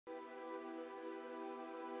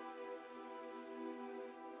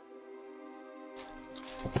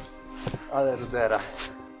Ale rudera.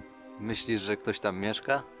 Myślisz, że ktoś tam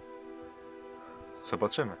mieszka?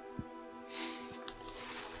 Zobaczymy.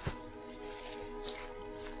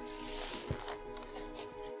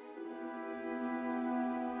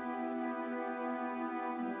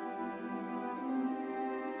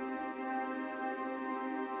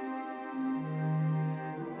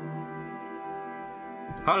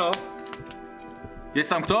 Halo? Jest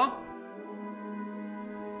tam kto?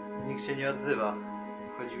 Nikt się nie odzywa.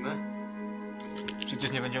 Wchodzimy?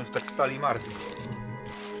 Przecież nie będziemy tu tak stali i martwi.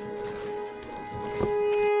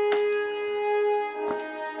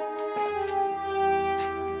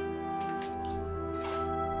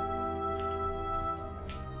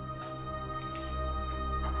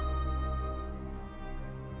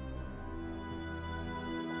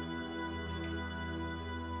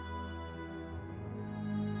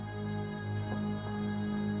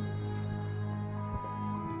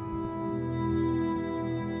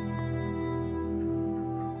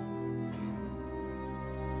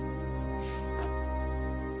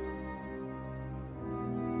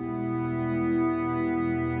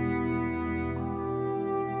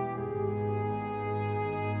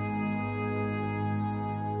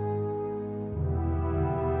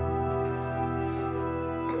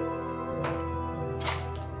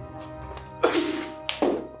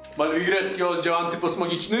 Malwigreski oddział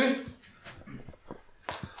antyposmoniczny?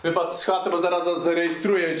 Wypadł z chaty, bo zaraz was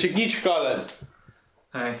zarejestruję. Cię gnić w kale.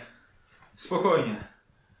 Hej, spokojnie.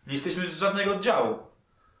 Nie jesteśmy z żadnego oddziału.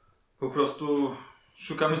 Po prostu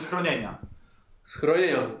szukamy schronienia.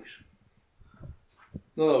 Schronienia mówisz?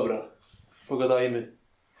 No dobra, pogadajmy.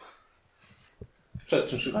 Przed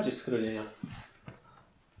czym szukacie schronienia?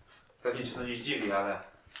 Pewnie cię to nie zdziwi, ale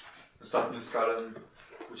ostatnio z Kalem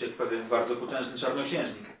uciekł pewien bardzo potężny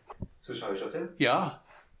czarnoksiężnik. Słyszałeś o tym? Ja?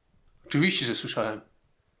 Oczywiście, że słyszałem.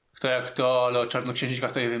 Kto jak kto, ale o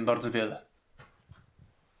czarnoksiężnikach to ja wiem bardzo wiele.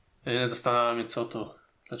 Jedyne zastanawia mnie co to,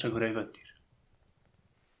 dlaczego Raventear.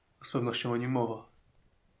 Z pewnością o nim mowa.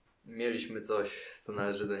 Mieliśmy coś, co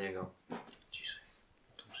należy do niego. Ciszej.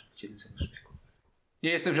 To muszę być jeden z jego szpiegów. Nie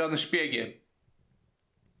jestem żadnym szpiegiem.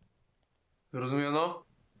 Zrozumiano?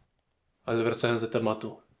 Ale wracając do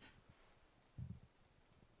tematu.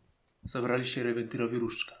 Zabraliście Raventearowi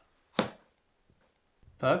różdżkę.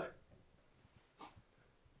 Tak?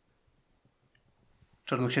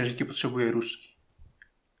 Czarnoksiężnik nie potrzebuje różdżki.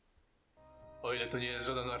 O ile to nie jest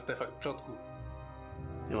żaden artefakt przodku.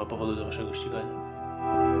 Nie ma powodu do waszego ścigania.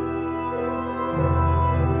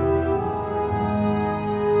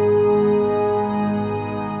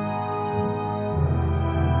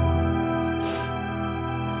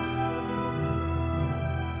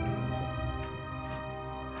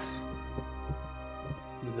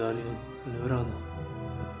 Medalion Elvrana.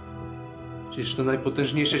 Przecież to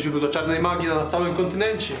najpotężniejsze źródło czarnej magii na całym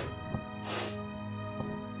kontynencie.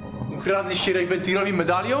 Ukradliście Raventearowi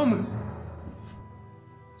medalion?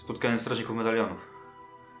 Spotkałem strażników medalionów.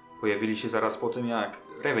 Pojawili się zaraz po tym, jak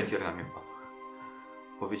Raventear na mnie wpadł.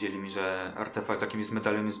 Powiedzieli mi, że artefakt, jakim jest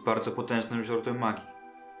medalion, jest bardzo potężnym źródłem magii.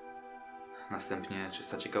 Następnie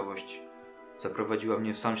czysta ciekawość zaprowadziła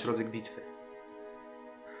mnie w sam środek bitwy.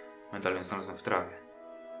 Medalion znalazłem w trawie.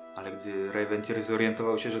 Ale gdy Raventear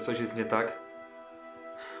zorientował się, że coś jest nie tak,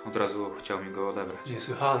 od razu chciał mi go odebrać.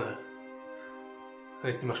 Niesłychane.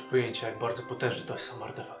 Nawet nie masz pojęcia, jak bardzo potężny to jest sam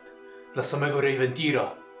artefakt. Dla samego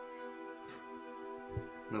Raventeara.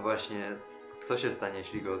 No właśnie, co się stanie,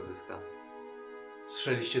 jeśli go odzyska?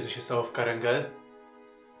 Słyszeliście, co się stało w Karengel?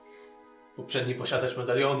 Poprzedni posiadacz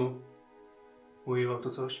medalionu. Mówi wam to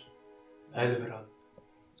coś? Elvran.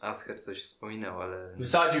 Azzher coś wspominał, ale...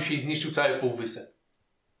 Wysadził się i zniszczył cały półwysep.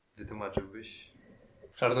 Wytłumaczyłbyś?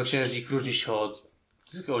 Czarnoksiężnik różni się od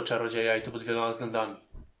zwykłego czarodzieja i to pod wieloma względami.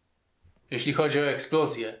 Jeśli chodzi o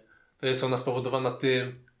eksplozję, to jest ona spowodowana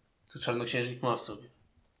tym, co czarnoksiężnik ma w sobie.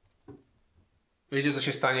 Wiecie, co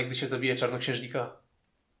się stanie, gdy się zabije czarnoksiężnika?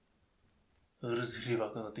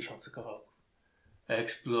 Rozrywa go na tysiące kawałków.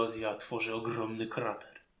 Eksplozja tworzy ogromny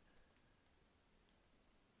krater.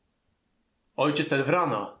 Ojciec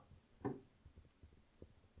Elvrana,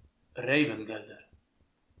 Ravengelder,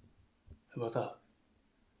 chyba tak,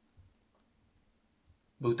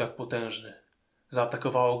 był tak potężny.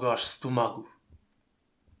 Zaatakowało go aż 100 magów.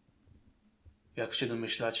 Jak się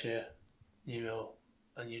domyślacie, nie miał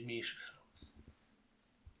ani mniejszych szans.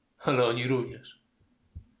 Ale oni również.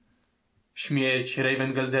 Śmierć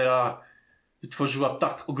Ravengeldera wytworzyła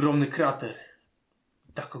tak ogromny krater,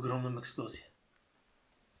 tak ogromną eksplozję.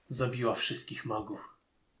 Zabiła wszystkich magów.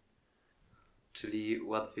 Czyli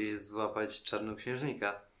łatwiej jest złapać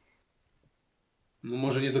czarnoksiężnika. No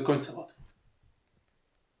może nie do końca łatwo.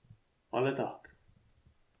 Ale tak.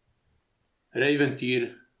 Raventear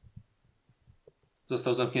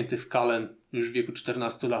został zamknięty w Kalem już w wieku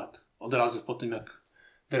 14 lat. Od razu po tym, jak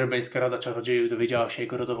Derebeńska Rada Czarodziejów dowiedziała się o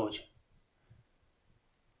jego rodowodzie.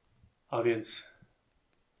 A więc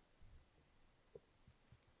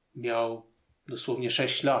miał dosłownie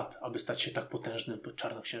 6 lat, aby stać się tak potężnym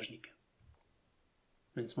czarnoksiężnikiem.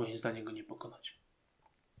 Więc moim zdaniem go nie pokonać.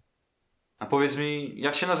 A powiedz mi,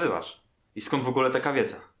 jak się nazywasz? I skąd w ogóle taka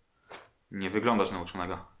wiedza? Nie wyglądasz na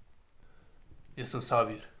uczonego. Jestem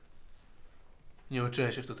Savir. Nie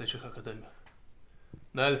uczyłem się w tutejszych akademiach.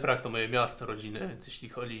 Na Elfrach to moje miasto rodzinne, więc jeśli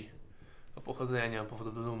chodzi o pochodzenie, nie mam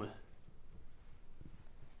powodu do dumy.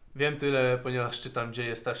 Wiem tyle, ponieważ czytam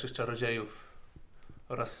dzieje starszych czarodziejów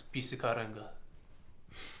oraz spisy Karenga.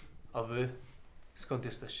 A wy? Skąd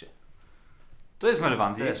jesteście? To jest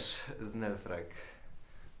Melevandi. Też z Nelfrak.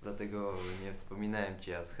 Dlatego nie wspominałem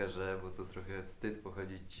ci Azzherze, bo to trochę wstyd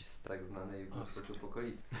pochodzić z tak znanej w ten sposób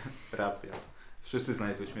okolicy. Racja. Wszyscy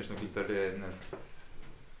znają tą śmieszną historię.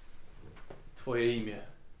 Twoje imię.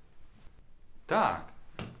 Tak.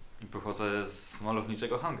 I pochodzę z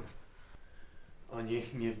malowniczego Hangę. A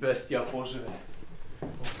niech mnie bestia pożre.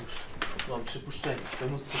 Otóż mam przypuszczenie,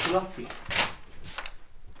 pełną spekulacji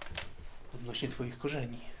odnośnie twoich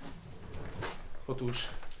korzeni. Otóż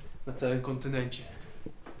na całym kontynencie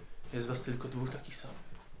jest was tylko 2 takich samych.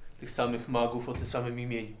 Tych samych magów o tym samym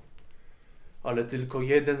imieniu. Ale tylko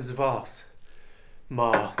jeden z was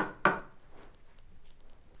ma...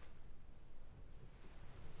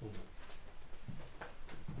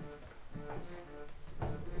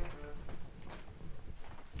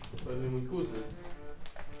 Pewnie mój kuzyn.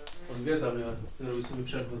 On Wiedza mnie robi sobie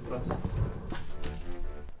przerwę od pracy.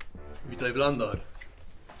 Witaj, Blandar.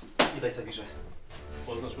 Witaj, Savirze.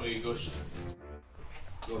 Poznasz moich gości.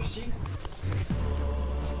 Gości?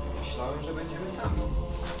 Myślałem, że będziemy sami.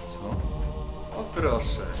 Co? O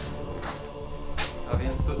proszę. A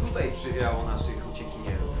więc to tutaj przywiało naszych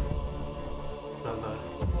uciekinierów. Blandar.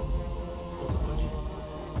 O co chodzi?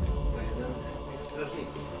 To jeden z tych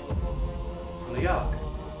strażników. Ale jak?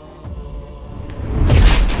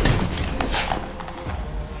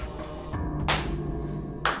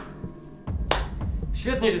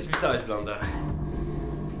 Świetnie się spisałeś, Blandar.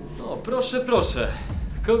 No, proszę, proszę.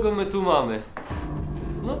 Kogo my tu mamy?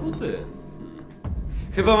 Znowu ty.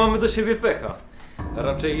 Chyba mamy do siebie pecha. A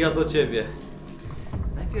raczej ja do ciebie.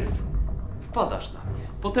 Najpierw wpadasz na mnie,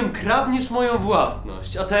 potem kradniesz moją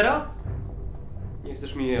własność, a teraz nie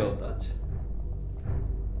chcesz mi jej oddać.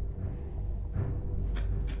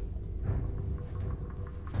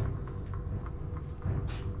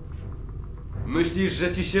 Myślisz,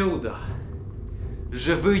 że ci się uda?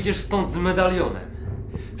 Że wyjdziesz stąd z medalionem?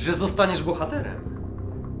 Że zostaniesz bohaterem?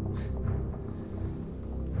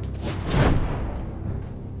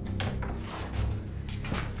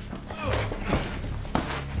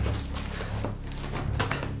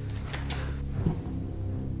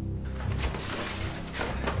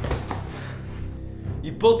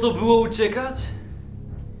 I po co było uciekać?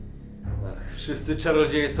 Ach, wszyscy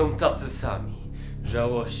czarodzieje są tacy sami.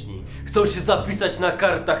 Żałośni. Chcą się zapisać na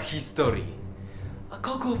kartach historii. A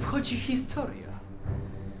kogo obchodzi historia?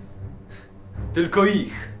 Tylko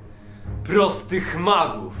ich. Prostych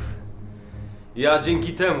magów. Ja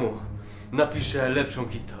dzięki temu napiszę lepszą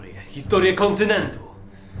historię. Historię kontynentu.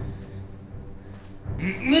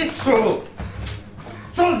 Mistrzu!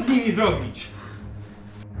 Co z nimi zrobić?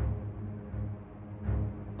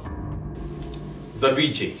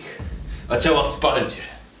 Zabijcie ich, a ciała spalcie.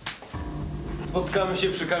 Spotkamy się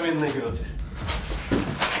przy kamiennej grocie.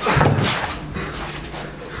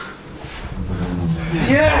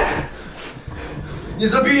 Nie! Nie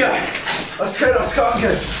zabijaj! Azzhera z Hangę!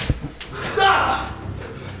 Stać!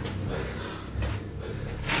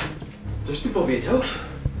 Coś ty powiedział?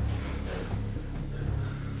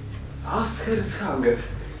 Azzher z Hangę.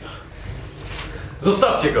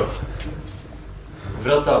 Zostawcie go!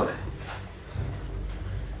 Wracamy.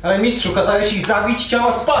 Ale mistrzu, kazałeś ich zabić,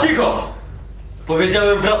 ciała spać! Cicho!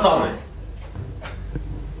 Powiedziałem wracamy.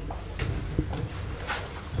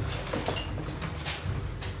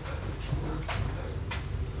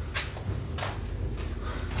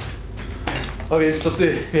 A więc to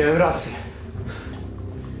ty, miałem rację.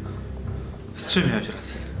 Z czym miałeś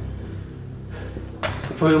rację?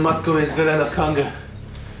 Twoją matką jest Welena z Hangę.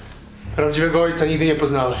 Prawdziwego ojca nigdy nie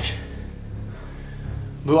poznałeś.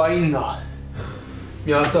 Była inna.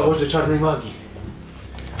 Miała założę czarnej magii.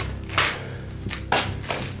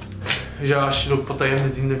 Wzięła ślub potajemny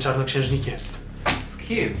z innym czarnoksiężnikiem. Z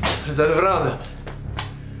kim? Z Elvranem.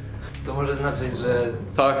 To może znaczyć, że...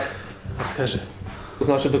 Tak, Azzherze. To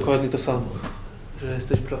znaczy dokładnie to samo. Że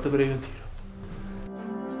jesteś bratem Raventeara.